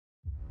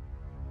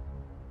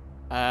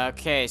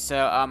Okay,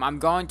 so, I'm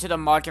going to the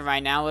market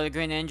right now, Little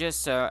Green Ninja,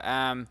 so,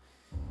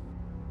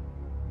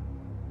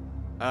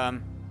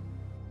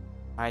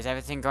 why is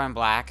everything going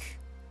black?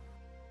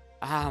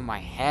 Ow, my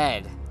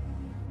head.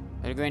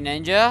 Little Green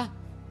Ninja?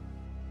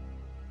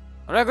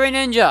 Little Green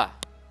Ninja!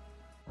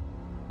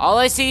 All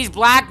I see is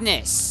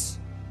blackness!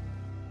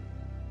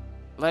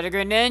 Little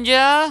Green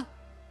Ninja?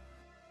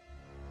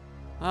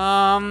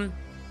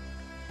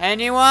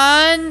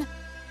 Anyone?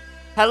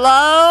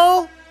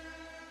 Hello?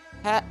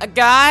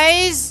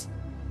 Guys?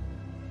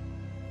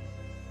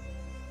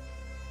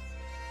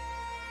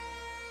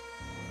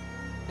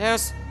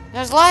 There's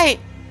light!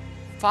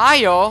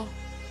 Fire?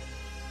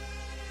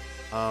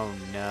 Oh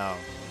no.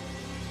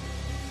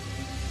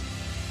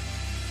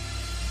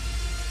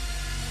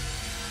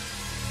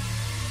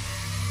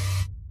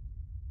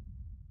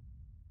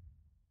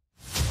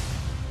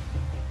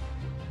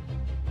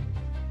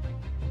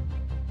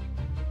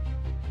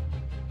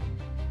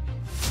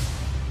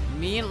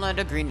 Me and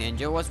Little Green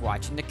Ninja was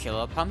watching The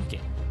Killer Pumpkin.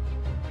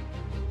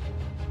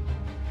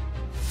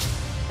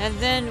 And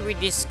then we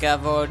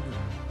discovered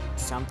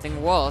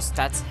something worse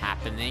that's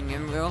happening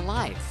in real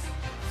life.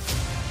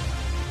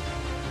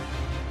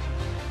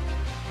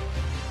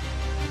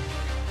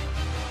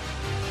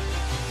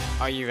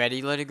 Are you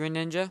ready, Little Green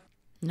Ninja?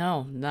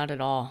 No, not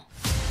at all.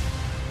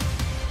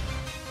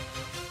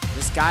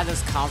 This guy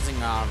that's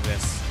causing all of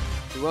this,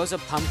 he wears a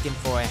pumpkin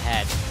for a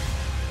head.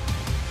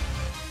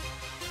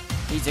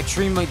 He's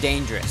extremely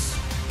dangerous.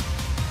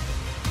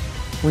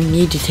 We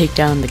need to take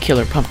down the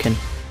killer pumpkin.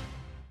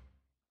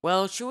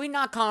 Well, should we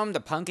not call him the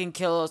Pumpkin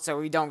Killer so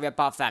we don't rip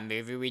off that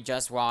movie we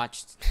just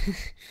watched?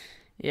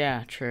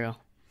 Yeah, true.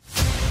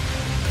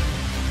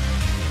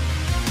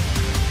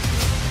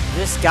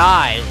 This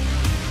guy,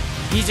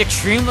 he's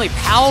extremely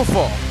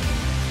powerful.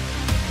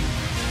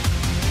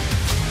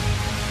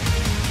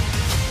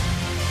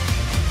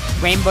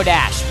 Rainbow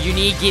Dash, you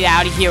need to get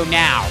out of here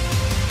now.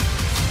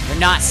 You're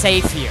not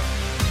safe here.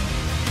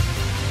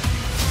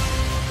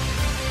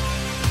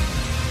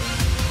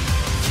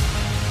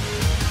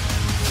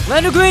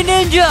 Little Green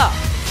Ninja!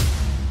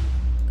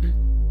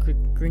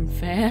 Green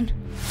Fan?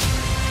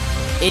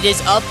 It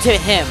is up to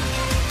him,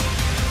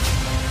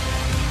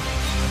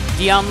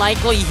 the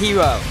unlikely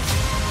hero,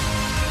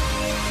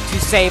 to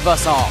save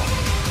us all.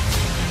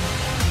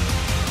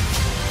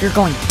 You're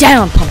going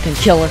down, Pumpkin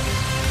Killer!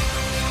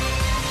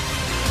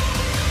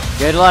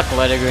 Good luck,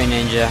 Little Green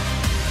Ninja.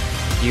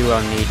 You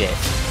will need it.